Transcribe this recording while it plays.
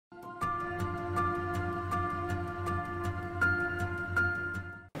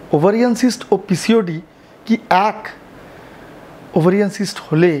Ovarian cyst ও PCOD কি এক? Ovarian cyst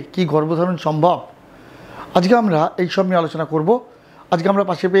হলে কি গর্ভধারণ সম্ভব? আজকে আমরা এই সব নিয়ে আলোচনা করব। আজকে আমরা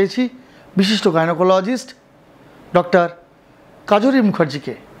পাশে পেয়েছি বিশিষ্ট গাইনোকোলজিস্ট ডক্টর কাজরি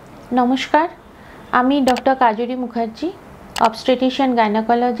মুখার্জিকে। নমস্কার, আমি doctor Kajari Mukherjee, obstetrician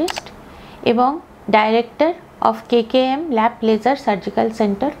gynaecologist এবং director of KKM lab laser surgical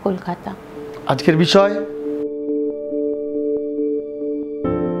centre, Kolkata. আজকের বিষয়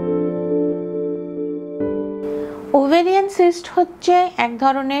ওভেরিয়ান সিস্ট হচ্ছে এক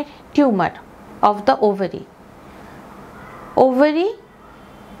ধরনের tumour of the ovary. Ovary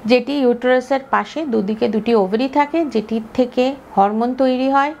যেটি ইউটেরাসের পাশে দুদিকে দুটি ওভারি থাকে, যেটির থেকে হরমোন তৈরি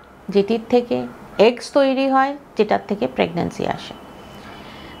হয়, যেটির থেকে এগস তৈরি হয়, যেটার থেকে প্রেগন্যান্সি আসে।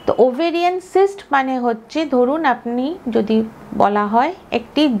 তো ওভেরিয়ান সিস্ট মানে হচ্ছে, ধরুন আপনি যদি বলা হয়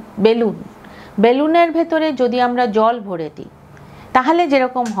একটি বেলুনের ভেতরে যদি আমরা জল ভরে দিই তাহলে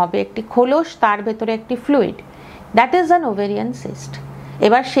যেরকম হবে একটি খোলস, তার ভেতরে একটি fluid, that is an ovarian cyst.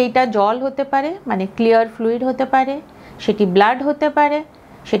 এবার সেইটা জল হতে পারে, মানে ক্লিয়ার ফ্লুইড হতে পারে, সেটি ব্লাড হতে পারে,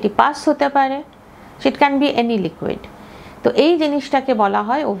 সেটি পাস হতে পারে, set can be any liquid. তো এই জিনিসটাকে বলা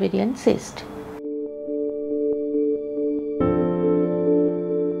হয় ওভেরিয়ান সিস্ট।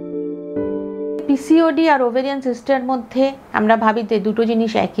 পিসিওডি আর ওভেরিয়ান সিস্টের মধ্যে আমরা ভাবি যে দুটো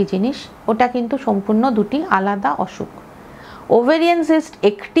জিনিস একই জিনিস, ওটা কিন্তু সম্পূর্ণ দুটি আলাদা অসুখ। ওভেরিয়ান সিস্ট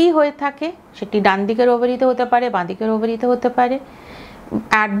একটি হয়ে থাকে, সেটি ডান দিকের ওভারিতে হতে পারে, বাঁ দিকের ওভারিতে হতে পারে,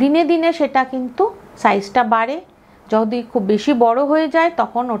 আর দিনে দিনে সেটা কিন্তু সাইজটা বাড়ে। যদি খুব বেশি বড় হয়ে যায়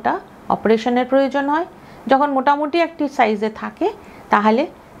তখন ওটা অপারেশনের প্রয়োজন হয়। যখন মোটামুটি একটি সাইজে থাকে তাহলে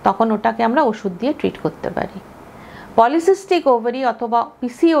তখন ওটাকে আমরা ওষুধ দিয়ে ট্রিট করতে পারি। পলিসিস্টিক ওভারি অথবা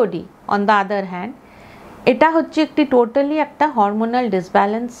PCOD on the other hand, এটা হচ্ছে একটি টোটালি একটা হরমোনাল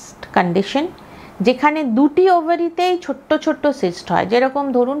ডিসব্যালেন্সড কন্ডিশন, যেখানে দুটি ওভারিতেই ছোট্ট ছোট্ট সিস্ট হয়। যেরকম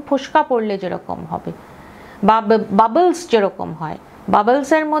ধরুন ফোসকা পড়লে যেরকম হবে, বা বাবলস যেরকম হয়,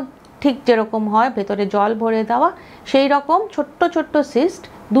 বাবলসের মধ্যে ঠিক যেরকম হয় ভেতরে জল ভরে দেওয়া, সেই রকম ছোট্ট ছোট্ট সিস্ট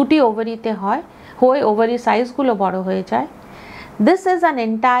দুটি ওভারিতে হয়, হয়ে ওভারি সাইজগুলো বড় হয়ে যায়। This is an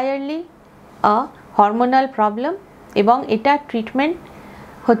entirely a hormonal problem, এবং এটা ট্রিটমেন্ট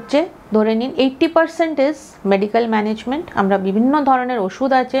হচ্ছে ধরে নিন 80% ইজ মেডিকেল ম্যানেজমেন্ট। আমরা বিভিন্ন ধরনের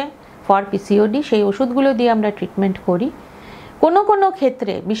ওষুধ আছে ফর পিসিওডি, সেই ওষুধগুলো দিয়ে আমরা ট্রিটমেন্ট করি। কোনো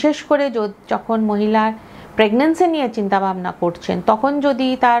ক্ষেত্রে বিশেষ করে যখন মহিলার প্রেগন্যান্সি নিয়ে চিন্তাভাবনা করছেন, তখন যদি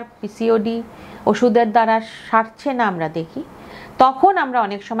তার পিসিওডি ওষুধের দ্বারা সারছে না আমরা দেখি, তখন আমরা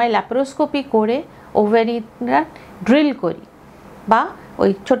অনেক সময় ল্যাপারোস্কোপি করে ওভারিটা ড্রিল করি, বা ওই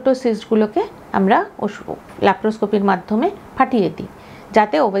ছোট্ট সিস্টগুলোকে আমরা ল্যাপারোস্কোপির মাধ্যমে ফাটিয়ে দিই,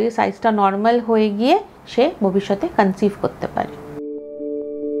 যাতে ওভারি সাইজটা নর্মাল হয়ে গিয়ে সে ভবিষ্যতে কনসিভ করতে পারে।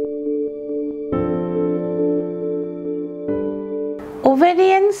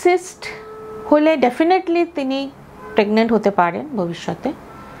 ওভেরিয়ান সিস্ট হলে ডেফিনেটলি তিনি প্রেগনেন্ট হতে পারেন ভবিষ্যতে,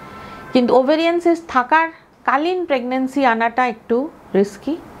 কিন্তু ওভেরিয়ান সিস্ট থাকার কালীন প্রেগনেন্সি আনাটা একটু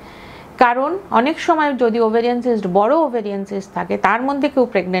রিস্কি। কারণ অনেক সময় যদি ওভেরিয়ান সিস্ট, বড় ওভেরিয়ান সিস্ট থাকে, তার মধ্যে কেউ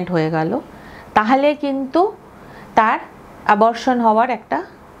প্রেগনেন্ট হয়ে গেল, তাহলে কিন্তু তার অ্যাবর্শন হওয়ার একটা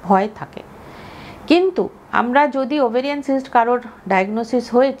ভয় থাকে। কিন্তু আমরা যদি ওভেরিয়ান সিস্ট কারোর ডায়াগনোসিস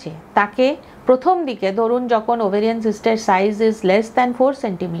হয়েছে, তাকে প্রথম দিকে ধরুন যখন ovarian সিস্টের size is less than 4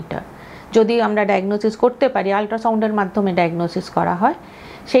 centimetre যদি আমরা ডায়াগনোসিস করতে পারি, আলট্রাসাউন্ডের মাধ্যমে ডায়াগনোসিস করা হয়,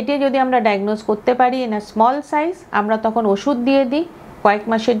 সেটি যদি আমরা ডায়াগনোস করতে পারি ইন আ স্মল সাইজ, আমরা তখন ওষুধ দিয়ে দিই। কয়েক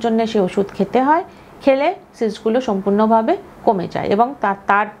মাসের জন্য সে ওষুধ খেতে হয়, খেলে সিস্টগুলো সম্পূর্ণভাবে কমে যায়, এবং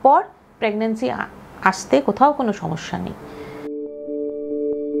তারপর প্রেগনেন্সি আসতে কোথাও কোনো সমস্যা নেই।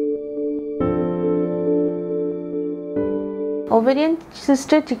 ওভেরিয়ান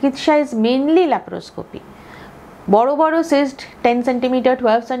সিস্টের চিকিৎসা ইজ মেইনলি ল্যাপারোস্কোপি। বড় সিস্ট 10 সেন্টিমিটার,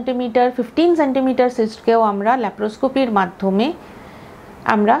 12 সেন্টিমিটার, 15 সেন্টিমিটার সিস্টকেও আমরা ল্যাপারোস্কোপির মাধ্যমে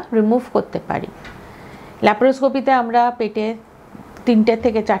আমরা রিমুভ করতে পারি। ল্যাপারোস্কোপিতে আমরা পেটে 3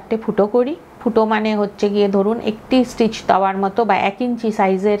 থেকে 4 ফুটো করি। ফুটো মানে হচ্ছে গিয়ে ধরুন একটি স্টিচ দেওয়ার মতো, বা 1 ইঞ্চি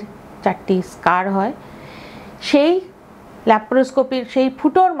সাইজের 4টি স্কার হয়। সেই ল্যাপারোস্কোপির সেই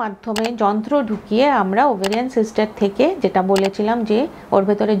ফুটোর মাধ্যমে যন্ত্র ঢুকিয়ে আমরা ওভেরিয়ান সিস্টের থেকে, যেটা বলেছিলাম যে ওর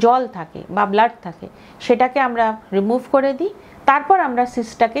ভেতরে জল থাকে বা ব্লাড থাকে, সেটাকে আমরা রিমুভ করে দিই। তারপর আমরা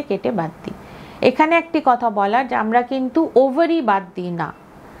সিস্টটাকে কেটে বাদ দিই। এখানে একটি কথা বলার, যে আমরা কিন্তু ওভারি বাদ দিই না।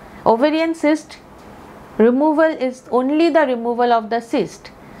 Ovarian cyst removal is only the removal of the cyst.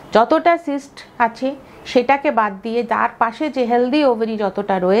 যতটা সিস্ট আছে সেটাকে বাদ দিয়ে তার পাশে যে হেলদি ওভারি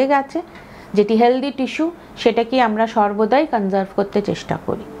যতটা রয়ে গেছে, যেটি হেলদি টিস্যু, সেটাকে আমরা সর্বদাই কনজার্ভ করতে চেষ্টা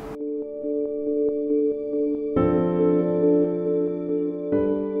করি।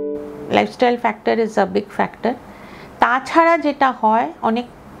 Lifestyle factor is a big factor. তাছাড়া যেটা হয়, অনেক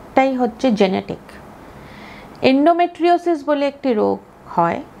সেটাই হচ্ছে জেনেটিক। এন্ডোমেট্রিওসিস বলে একটি রোগ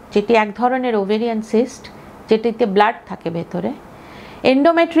হয়, যেটি এক ধরনের ওভেরিয়ান সিস্ট, যেটিতে ব্লাড থাকে ভেতরে।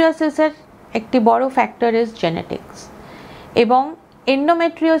 এন্ডোমেট্রিওসিসের একটি বড় ফ্যাক্টর ইজ জেনেটিক্স, এবং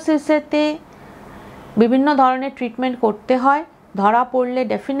এন্ডোমেট্রিওসিসেতে বিভিন্ন ধরনের ট্রিটমেন্ট করতে হয়। ধরা পড়লে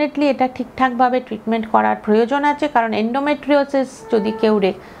ডেফিনেটলি এটা ঠিকঠাকভাবে ট্রিটমেন্ট করার প্রয়োজন আছে, কারণ এন্ডোমেট্রিওসিস যদি কেউ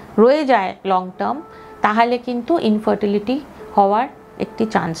রয়ে যায় লং টার্ম, তাহলে কিন্তু ইনফার্টিলিটি হওয়ার একটি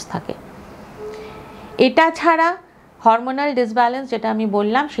চান্স থাকে। এটা ছাড়া হরমোনাল ডিসব্যালেন্স, যেটা আমি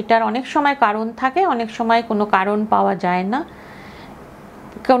বললাম, সেটার অনেক সময় কারণ থাকে, অনেক সময় কোনো কারণ পাওয়া যায় না।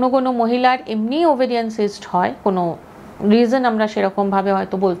 কোনো মহিলার এমনি ওভেরিয়ান সিস্ট হয়, কোনো রিজন আমরা সেরকমভাবে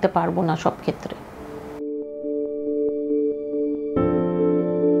হয়তো বলতে পারবো না সব ক্ষেত্রে।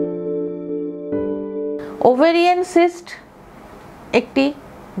 ওভেরিয়ান সিস্ট একটি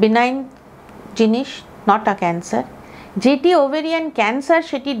বিনাইন জিনিস, নট আ ক্যান্সার। যেটি ওভেরিয়ান ক্যান্সার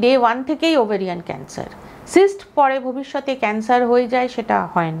সেটি ডে 1 থেকেই ওভেরিয়ান ক্যান্সার। সিস্ট পরে ভবিষ্যতে ক্যান্সার হয়ে যায়, সেটা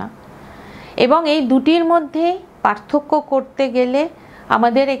হয় না। এবং এই দুটির মধ্যে পার্থক্য করতে গেলে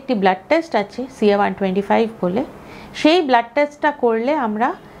আমাদের একটি ব্লাড টেস্ট আছে CA-125 বলে। সেই ব্লাড টেস্টটা করলে আমরা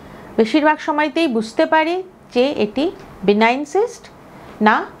বেশিরভাগ সময়তেই বুঝতে পারি যে এটি বিনাইন সিস্ট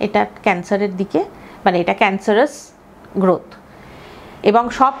না এটা ক্যান্সারের দিকে, মানে এটা ক্যান্সারাস গ্রোথ। এবং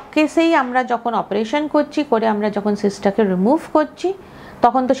সব কেসেই আমরা যখন অপারেশন করছি, করে আমরা যখন সিস্টটাকে রিমুভ করছি,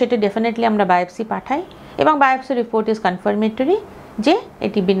 তখন তো সেটা ডেফিনেটলি আমরা বায়োপসি পাঠাই, এবং বায়োপসি রিপোর্ট ইজ কনফার্মেটরি যে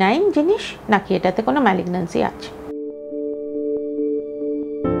এটি বিনাইন জিনিস নাকি এটাতে কোনো ম্যালিগন্যান্সি আছে।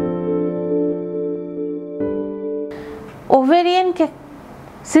 ওভেরিয়ান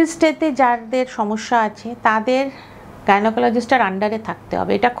সিস্টেতে যাদের সমস্যা আছে তাদের গাইনোকোলজিস্টের আন্ডারে থাকতে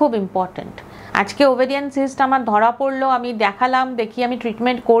হবে, এটা খুব ইম্পর্ট্যান্ট। আজকে ওভেরিয়ান সিস্ট আমার ধরা পড়লো, আমি দেখালাম, দেখি আমি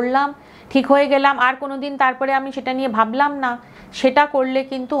ট্রিটমেন্ট করলাম, ঠিক হয়ে গেলাম, আর কোনো দিন তারপরে আমি সেটা নিয়ে ভাবলাম না, সেটা করলে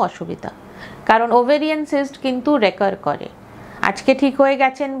কিন্তু অসুবিধা। কারণ ওভেরিয়ান সিস্ট কিন্তু রেকার করে। আজকে ঠিক হয়ে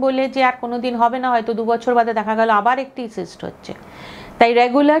গেছেন বলে যে আর কোনো দিন হবে না, হয়তো 2 বছর বাদে দেখা গেল আবার একটি সিস্ট হচ্ছে। তাই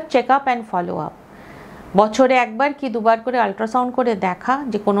regular check up and follow up, বছরে একবার কি 2বার করে আল্ট্রাসাউন্ড করে দেখা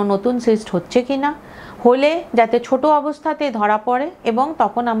যে কোনো নতুন সিস্ট হচ্ছে কি না, হলে যাতে ছোট অবস্থাতে ধরা পড়ে এবং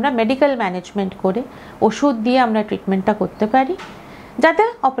তখন আমরা মেডিকেল ম্যানেজমেন্ট করে ওষুধ দিয়ে আমরা ট্রিটমেন্টটা করতে পারি, যাতে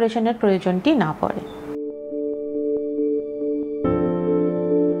অপারেশনের প্রয়োজনটি না পড়ে।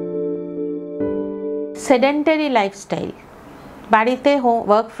 সেডেন্টারি লাইফস্টাইল, বাড়িতে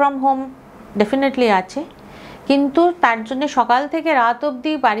ওয়ার্ক ফ্রম হোম ডেফিনেটলি আছে, কিন্তু তার জন্য সকাল থেকে রাত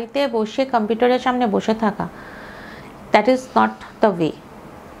অবধি বাড়িতে বসে কম্পিউটারের সামনে বসে থাকা, that is not the way.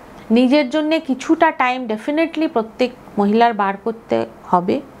 নিজের জন্যে কিছুটা টাইম ডেফিনেটলি প্রত্যেক মহিলার বার করতে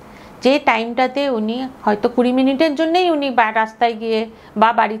হবে, যে টাইমটাতে উনি হয়তো 20 মিনিটের জন্যেই উনি রাস্তায় গিয়ে বা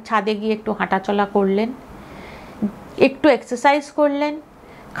বাড়ির ছাদে গিয়ে একটু হাঁটাচলা করলেন, একটু এক্সারসাইজ করলেন,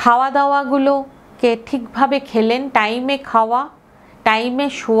 খাওয়া দাওয়াগুলোকে ঠিকভাবে খেলেন, টাইমে খাওয়া, টাইমে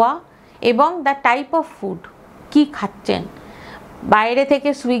শোয়া, এবং দ্য টাইপ অফ ফুড কি খাচ্ছেন। বাইরে থেকে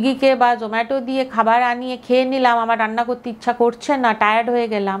সুইগিকে বা জোম্যাটো দিয়ে খাবার আনিয়ে খেয়ে নিলাম, আমার রান্না করতে ইচ্ছা করছে না, টায়ার্ড হয়ে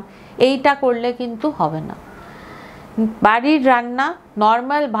গেলাম, এইটা করলে কিন্তু হবে না। বাড়ির রান্না,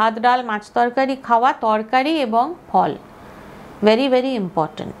 নর্মাল ভাত ডাল মাছ তরকারি খাওয়া, তরকারি এবং ফল, ভেরি ভেরি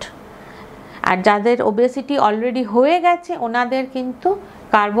ইম্পর্ট্যান্ট। আর যাদের ওবেসিটি অলরেডি হয়ে গেছে ওনাদের কিন্তু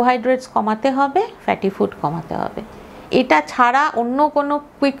কার্বোহাইড্রেটস কমাতে হবে, ফ্যাটি ফুড কমাতে হবে। এটা ছাড়া অন্য কোনো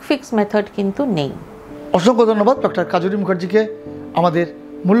কুইক ফিক্স মেথড কিন্তু নেই। অসংখ্য ধন্যবাদ ডক্টর কাজরি মুখার্জিকে আমাদের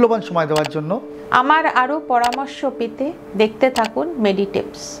মূল্যবান সময় দেওয়ার জন্য। আমার আরও পরামর্শ পেতে দেখতে থাকুন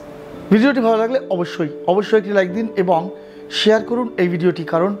মেডিটিপস। ভিডিওটি ভালো লাগলে অবশ্যই একটি লাইক দিন এবং শেয়ার করুন এই ভিডিওটি,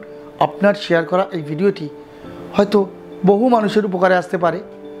 কারণ আপনার শেয়ার করা এই ভিডিওটি হয়তো বহু মানুষের উপকারে আসতে পারে।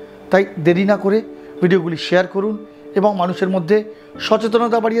 তাই দেরি না করে ভিডিওগুলি শেয়ার করুন এবং মানুষের মধ্যে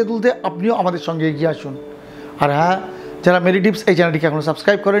সচেতনতা বাড়িয়ে তুলতে আপনিও আমাদের সঙ্গে এগিয়ে আসুন। আর হ্যাঁ, যারা মেডিটিপস এই চ্যানেলটিকে এখনও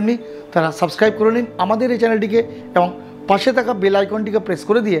সাবস্ক্রাইব করেননি তারা সাবস্ক্রাইব করে নিন আমাদের এই চ্যানেলটিকে, এবং পাশে থাকা বেল আইকনটিকে প্রেস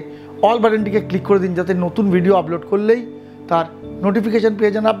করে দিয়ে অল বাটনটিকে ক্লিক করে দিন, যাতে নতুন ভিডিও আপলোড করলেই তার নোটিফিকেশান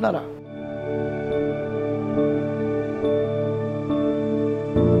পেয়ে যান আপনারা।